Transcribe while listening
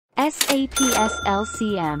SAP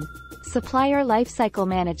SLCM, Supplier Lifecycle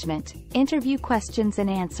Management, Interview Questions and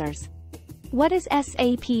Answers. What is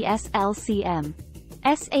SAP SLCM?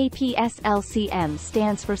 SAP SLCM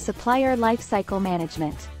stands for Supplier Lifecycle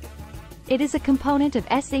Management. It is a component of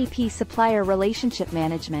SAP Supplier Relationship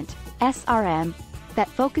Management, SRM, that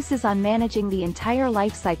focuses on managing the entire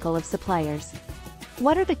lifecycle of suppliers.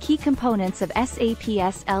 What are the key components of SAP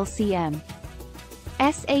SLCM?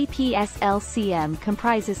 SAP SLCM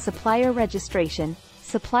comprises supplier registration,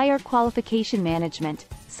 supplier qualification management,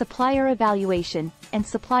 supplier evaluation, and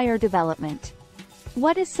supplier development.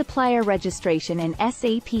 What is supplier registration in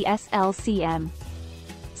SAP SLCM?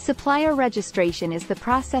 Supplier registration is the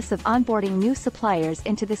process of onboarding new suppliers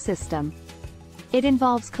into the system. It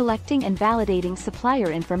involves collecting and validating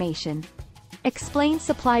supplier information. Explain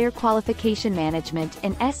supplier qualification management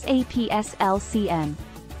in SAP SLCM.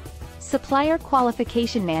 Supplier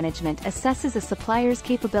qualification management assesses a supplier's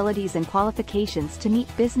capabilities and qualifications to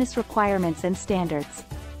meet business requirements and standards.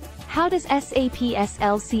 How does SAP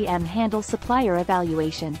SLCM handle supplier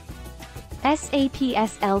evaluation? SAP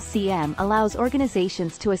SLCM allows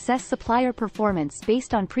organizations to assess supplier performance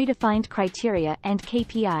based on predefined criteria and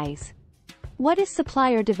KPIs. What is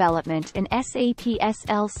supplier development in SAP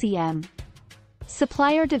SLCM?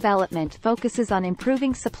 Supplier development focuses on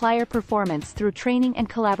improving supplier performance through training and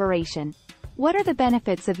collaboration. What are the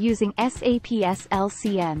benefits of using SAP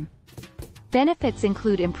SLCM? Benefits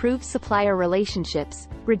include improved supplier relationships,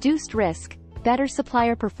 reduced risk, better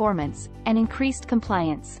supplier performance, and increased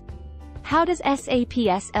compliance. How does SAP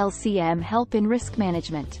SLCM help in risk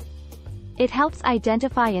management? It helps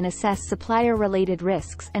identify and assess supplier-related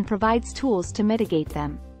risks and provides tools to mitigate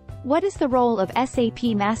them. What is the role of SAP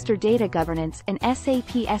Master Data Governance in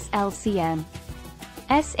SAP SLCM?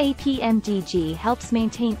 SAP MDG helps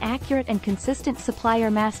maintain accurate and consistent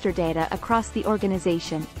supplier master data across the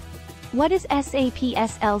organization. What is SAP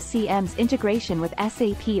SLCM's integration with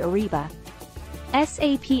SAP Ariba?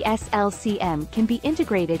 SAP SLCM can be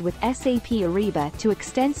integrated with SAP Ariba to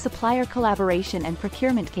extend supplier collaboration and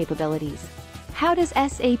procurement capabilities. How does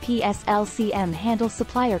SAP SLCM handle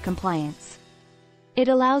supplier compliance? It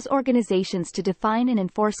allows organizations to define and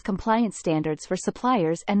enforce compliance standards for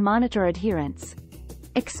suppliers and monitor adherence.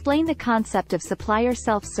 Explain the concept of supplier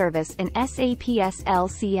self-service in SAP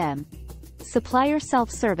SLCM. Supplier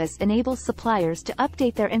self-service enables suppliers to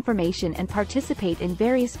update their information and participate in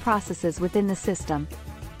various processes within the system.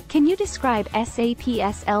 Can you describe SAP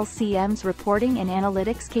SLCM's reporting and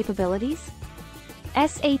analytics capabilities?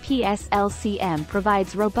 SAP SLCM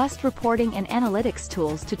provides robust reporting and analytics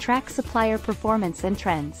tools to track supplier performance and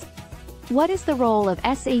trends. What is the role of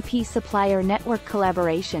SAP Supplier Network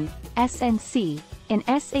Collaboration, SNC, in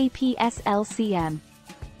SAP SLCM?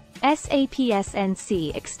 SAP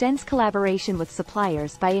SNC extends collaboration with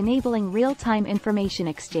suppliers by enabling real-time information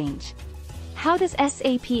exchange. How does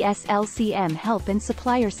SAP SLCM help in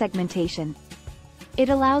supplier segmentation? It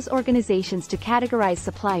allows organizations to categorize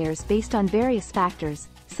suppliers based on various factors,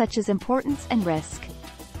 such as importance and risk.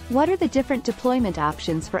 What are the different deployment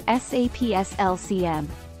options for SAP SLCM?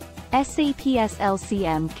 SAP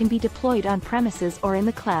SLCM can be deployed on-premises or in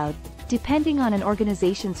the cloud, depending on an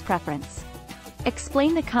organization's preference.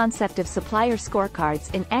 Explain the concept of supplier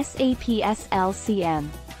scorecards in SAP SLCM.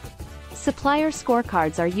 Supplier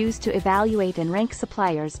scorecards are used to evaluate and rank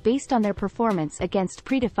suppliers based on their performance against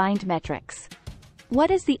predefined metrics. What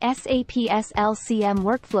is the SAP SLCM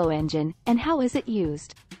workflow engine, and how is it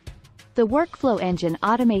used? The workflow engine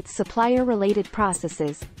automates supplier-related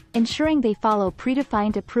processes, ensuring they follow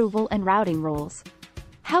predefined approval and routing rules.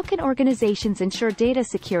 How can organizations ensure data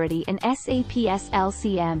security in SAP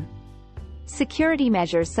SLCM? Security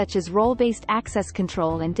measures such as role-based access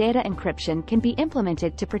control and data encryption can be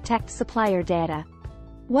implemented to protect supplier data.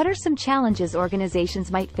 What are some challenges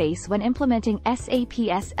organizations might face when implementing SAP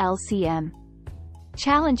SLCM?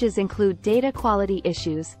 Challenges include data quality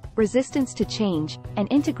issues, resistance to change, and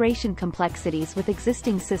integration complexities with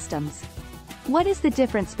existing systems. What is the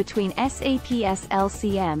difference between SAP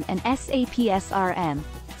SLCM and SAP SRM,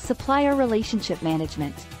 Supplier Relationship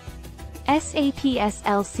Management? SAP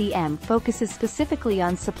SLCM focuses specifically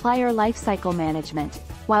on supplier lifecycle management,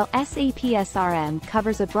 while SAP SRM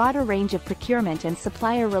covers a broader range of procurement and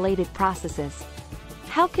supplier-related processes.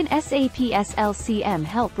 How can SAP SLCM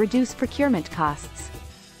help reduce procurement costs?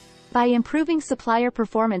 By improving supplier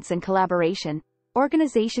performance and collaboration,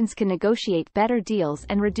 organizations can negotiate better deals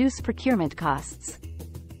and reduce procurement costs.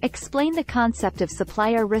 Explain the concept of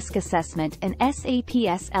supplier risk assessment in SAP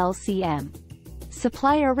SLCM.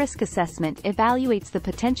 Supplier risk assessment evaluates the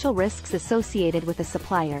potential risks associated with a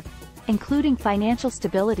supplier, including financial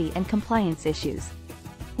stability and compliance issues.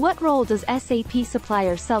 What role does SAP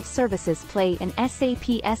Supplier Self-Services play in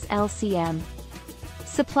SAP SLCM?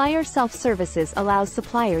 Supplier self-services allows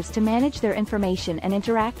suppliers to manage their information and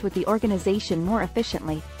interact with the organization more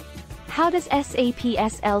efficiently. How does SAP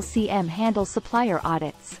SLCM handle supplier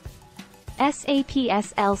audits? SAP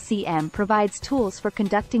SLCM provides tools for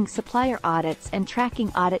conducting supplier audits and tracking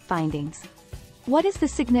audit findings. What is the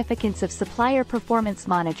significance of supplier performance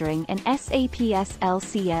monitoring in SAP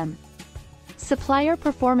SLCM? Supplier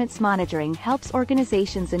performance monitoring helps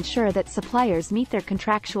organizations ensure that suppliers meet their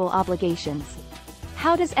contractual obligations.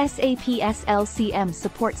 How does SAP SLCM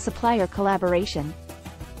support supplier collaboration?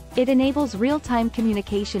 It enables real-time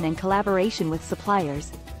communication and collaboration with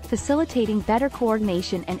suppliers, facilitating better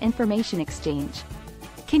coordination and information exchange.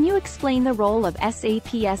 Can you explain the role of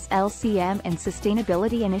SAP SLCM in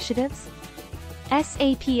sustainability initiatives?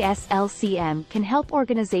 SAP SLCM can help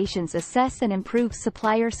organizations assess and improve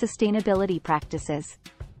supplier sustainability practices.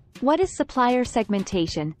 What is supplier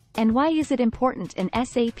segmentation, and why is it important in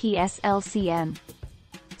SAP SLCM?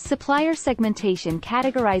 Supplier segmentation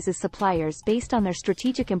categorizes suppliers based on their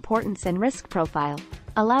strategic importance and risk profile,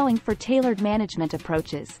 allowing for tailored management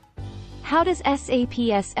approaches. How does SAP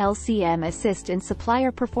SLCM assist in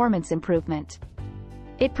supplier performance improvement?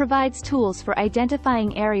 It provides tools for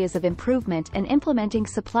identifying areas of improvement and implementing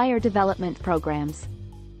supplier development programs.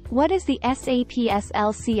 What is the SAP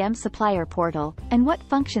SLCM Supplier Portal, and what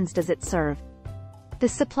functions does it serve? The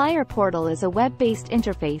Supplier Portal is a web-based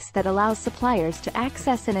interface that allows suppliers to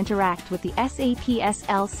access and interact with the SAP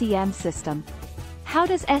SLCM system. How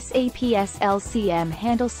does SAP SLCM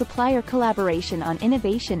handle supplier collaboration on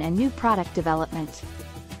innovation and new product development?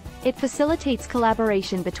 It facilitates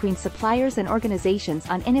collaboration between suppliers and organizations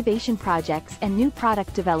on innovation projects and new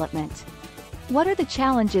product development. What are the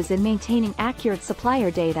challenges in maintaining accurate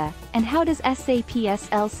supplier data, and how does SAP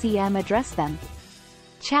SLCM address them?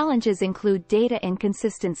 Challenges include data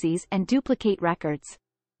inconsistencies and duplicate records.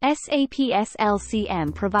 SAP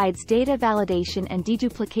SLCM provides data validation and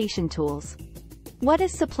deduplication tools. What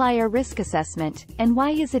is supplier risk assessment, and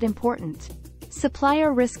why is it important?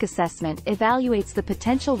 Supplier risk assessment evaluates the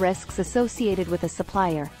potential risks associated with a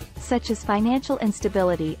supplier, such as financial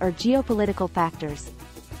instability or geopolitical factors.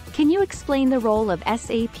 Can you explain the role of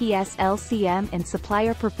SAP SLCM in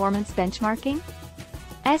supplier performance benchmarking?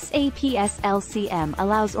 SAP SLCM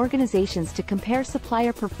allows organizations to compare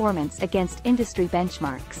supplier performance against industry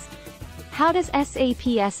benchmarks. How does SAP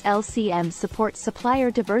SLCM support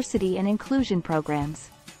supplier diversity and inclusion programs?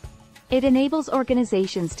 It enables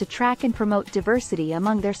organizations to track and promote diversity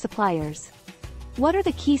among their suppliers. What are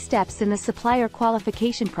the key steps in the supplier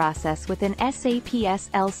qualification process within SAP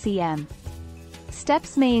SLCM?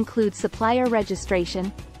 Steps may include supplier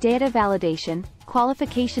registration, data validation,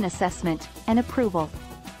 qualification assessment, and approval.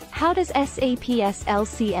 How does SAP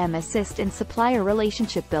SLCM assist in supplier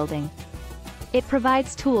relationship building? It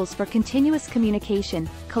provides tools for continuous communication,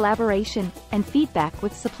 collaboration, and feedback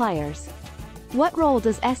with suppliers. What role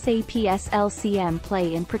does SAP SLCM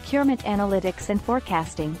play in procurement analytics and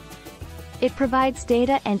forecasting? It provides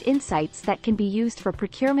data and insights that can be used for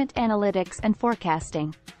procurement analytics and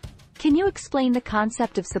forecasting. Can you explain the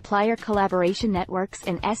concept of supplier collaboration networks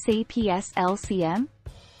in SAP SLCM?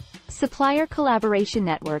 Supplier collaboration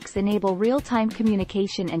networks enable real-time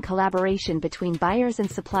communication and collaboration between buyers and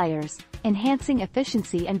suppliers, enhancing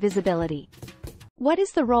efficiency and visibility. What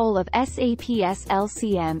is the role of SAP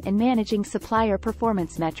SLCM in managing supplier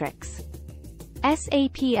performance metrics?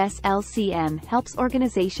 SAP SLCM helps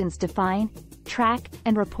organizations define, track,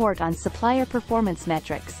 and report on supplier performance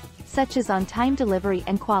metrics, such as on-time delivery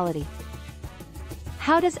and quality.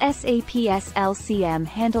 How does SAP SLCM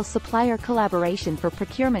handle supplier collaboration for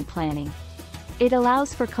procurement planning? It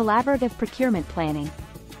allows for collaborative procurement planning,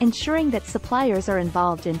 ensuring that suppliers are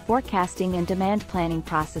involved in forecasting and demand planning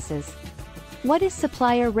processes. What is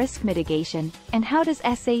supplier risk mitigation, and how does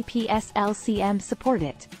SAP SLCM support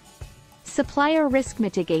it? Supplier risk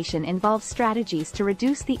mitigation involves strategies to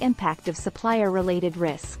reduce the impact of supplier-related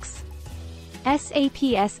risks.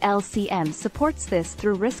 SAP SLCM supports this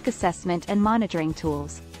through risk assessment and monitoring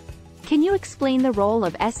tools. Can you explain the role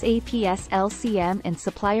of SAP SLCM in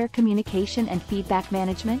supplier communication and feedback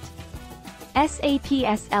management? SAP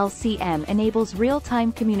SLCM enables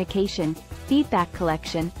real-time communication, feedback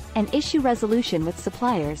collection, and issue resolution with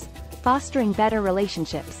suppliers, fostering better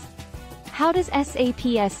relationships. How does SAP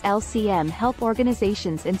SLCM help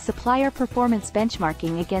organizations in supplier performance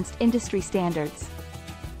benchmarking against industry standards?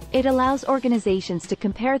 It allows organizations to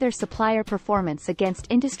compare their supplier performance against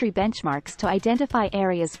industry benchmarks to identify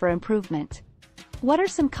areas for improvement. What are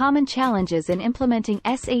some common challenges in implementing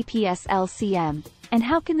SAP SLCM, and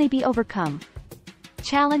how can they be overcome?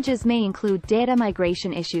 Challenges may include data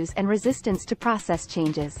migration issues and resistance to process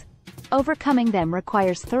changes. Overcoming them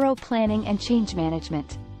requires thorough planning and change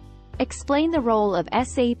management. Explain the role of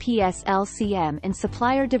SAP SLCM in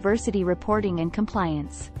supplier diversity reporting and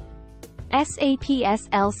compliance. SAP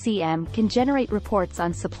SLCM can generate reports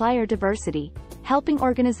on supplier diversity, helping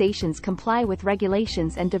organizations comply with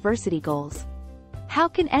regulations and diversity goals. How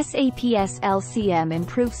can SAP SLCM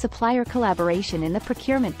improve supplier collaboration in the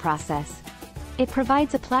procurement process? It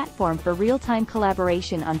provides a platform for real-time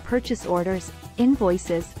collaboration on purchase orders,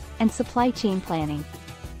 invoices, and supply chain planning.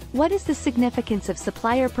 What is the significance of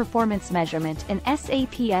supplier performance measurement in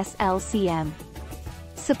SAP SLCM?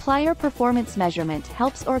 Supplier performance measurement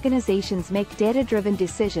helps organizations make data-driven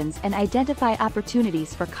decisions and identify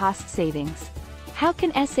opportunities for cost savings. How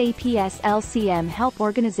can SAP SLCM help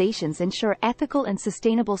organizations ensure ethical and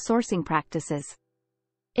sustainable sourcing practices?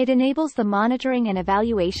 It enables the monitoring and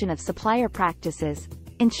evaluation of supplier practices,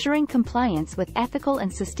 ensuring compliance with ethical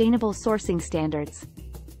and sustainable sourcing standards.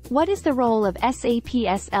 What is the role of SAP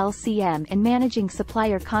SLCM in managing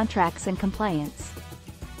supplier contracts and compliance?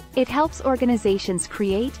 It helps organizations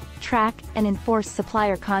create, track, and enforce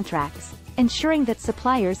supplier contracts, ensuring that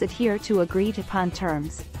suppliers adhere to agreed-upon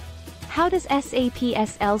terms. How does SAP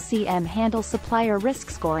SLCM handle supplier risk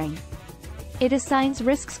scoring? It assigns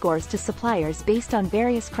risk scores to suppliers based on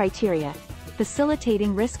various criteria,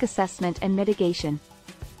 facilitating risk assessment and mitigation.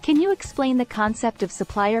 Can you explain the concept of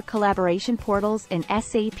supplier collaboration portals in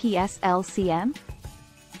SAP SLCM?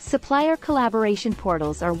 Supplier collaboration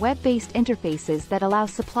portals are web-based interfaces that allow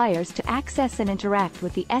suppliers to access and interact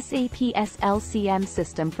with the SAP SLCM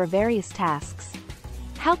system for various tasks.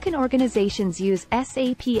 How can organizations use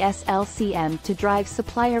SAP SLCM to drive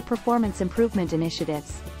supplier performance improvement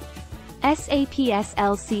initiatives? SAP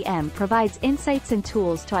SLCM provides insights and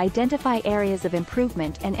tools to identify areas of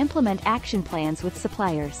improvement and implement action plans with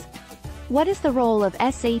suppliers. What is the role of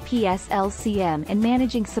SAP SLCM in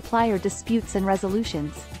managing supplier disputes and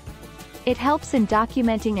resolutions? It helps in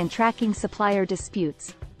documenting and tracking supplier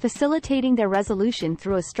disputes, facilitating their resolution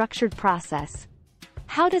through a structured process.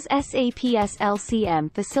 How does SAP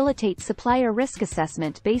SLCM facilitate supplier risk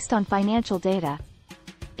assessment based on financial data?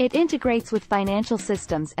 It integrates with financial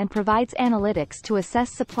systems and provides analytics to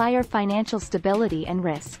assess supplier financial stability and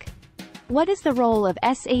risk. What is the role of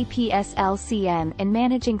SAP SLCM in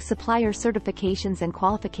managing supplier certifications and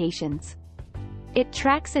qualifications? It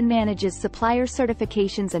tracks and manages supplier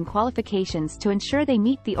certifications and qualifications to ensure they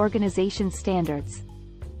meet the organization's standards.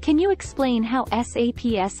 Can you explain how SAP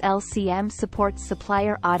SLCM supports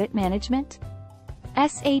supplier audit management?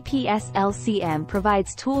 SAP SLCM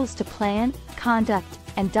provides tools to plan, conduct,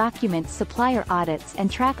 and document supplier audits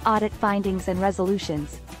and track audit findings and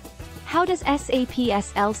resolutions. How does SAP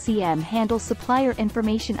SLCM handle supplier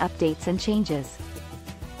information updates and changes?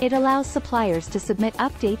 It allows suppliers to submit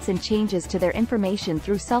updates and changes to their information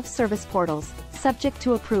through self-service portals, subject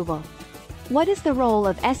to approval. What is the role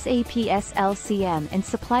of SAP SLCM in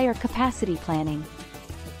supplier capacity planning?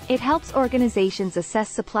 It helps organizations assess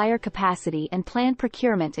supplier capacity and plan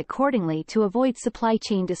procurement accordingly to avoid supply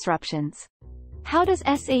chain disruptions. How does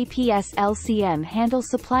SAP SLCM handle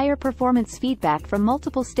supplier performance feedback from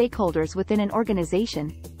multiple stakeholders within an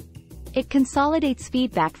organization? It consolidates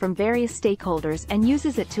feedback from various stakeholders and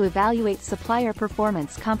uses it to evaluate supplier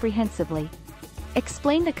performance comprehensively.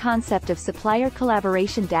 Explain the concept of supplier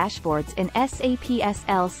collaboration dashboards in SAP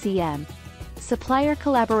SLCM. Supplier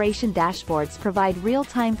collaboration dashboards provide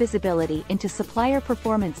real-time visibility into supplier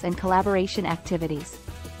performance and collaboration activities.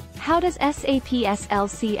 How does SAP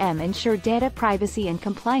SLCM ensure data privacy and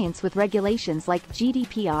compliance with regulations like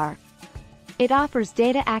GDPR? It offers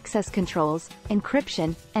data access controls,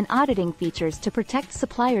 encryption, and auditing features to protect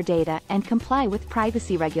supplier data and comply with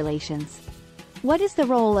privacy regulations. What is the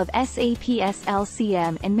role of SAP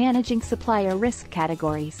SLCM in managing supplier risk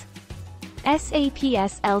categories? SAP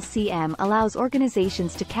SLCM allows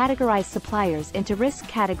organizations to categorize suppliers into risk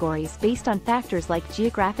categories based on factors like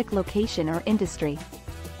geographic location or industry.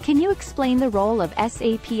 Can you explain the role of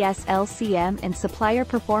SAP SLCM in supplier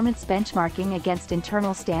performance benchmarking against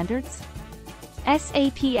internal standards?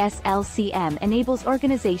 SAP SLCM enables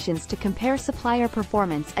organizations to compare supplier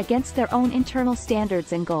performance against their own internal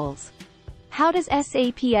standards and goals. How does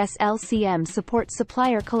SAP SLCM support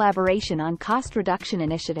supplier collaboration on cost reduction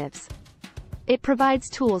initiatives? It provides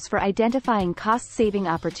tools for identifying cost-saving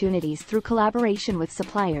opportunities through collaboration with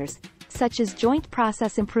suppliers, such as joint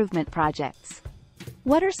process improvement projects.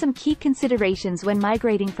 What are some key considerations when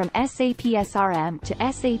migrating from SAP SRM to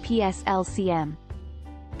SAP SLCM?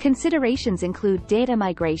 Considerations include data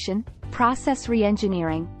migration, process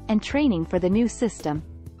re-engineering, and training for the new system.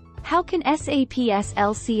 How can SAP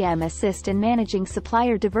SLCM assist in managing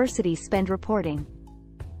supplier diversity spend reporting?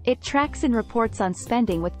 It tracks and reports on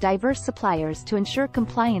spending with diverse suppliers to ensure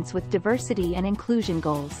compliance with diversity and inclusion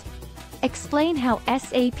goals. Explain how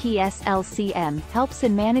SAP SLCM helps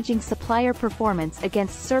in managing supplier performance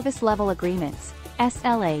against service-level agreements,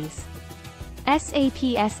 SLAs.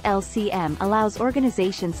 SAP SLCM allows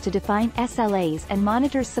organizations to define SLAs and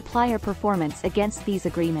monitors supplier performance against these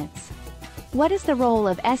agreements. What is the role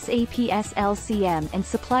of SAP SLCM in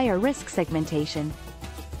supplier risk segmentation?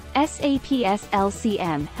 SAP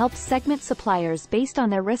SLCM helps segment suppliers based on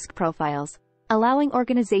their risk profiles, allowing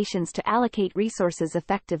organizations to allocate resources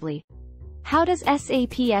effectively. How does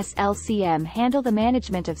SAP SLCM handle the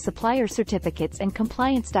management of supplier certificates and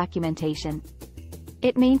compliance documentation?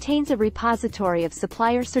 It maintains a repository of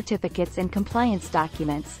supplier certificates and compliance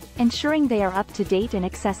documents, ensuring they are up to date and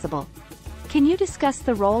accessible. Can you discuss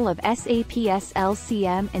the role of SAP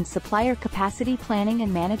SLCM in supplier capacity planning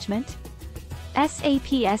and management?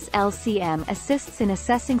 SAP SLCM assists in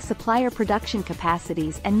assessing supplier production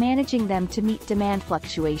capacities and managing them to meet demand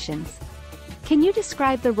fluctuations. Can you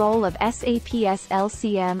describe the role of SAP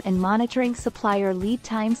SLCM in monitoring supplier lead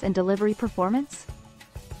times and delivery performance?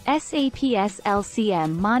 SAP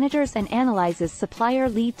SLCM monitors and analyzes supplier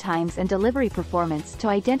lead times and delivery performance to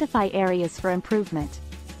identify areas for improvement.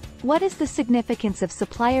 What is the significance of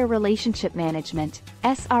supplier relationship management,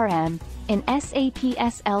 SRM, in SAP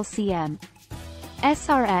SLCM?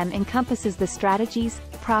 SRM encompasses the strategies,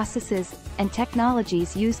 processes, and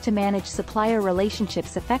technologies used to manage supplier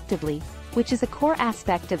relationships effectively, which is a core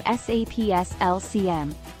aspect of SAP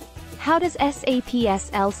SLCM. How does SAP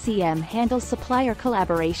SLCM handle supplier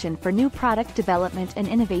collaboration for new product development and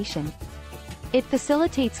innovation? It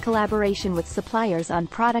facilitates collaboration with suppliers on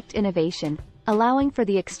product innovation, allowing for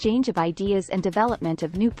the exchange of ideas and development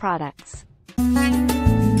of new products.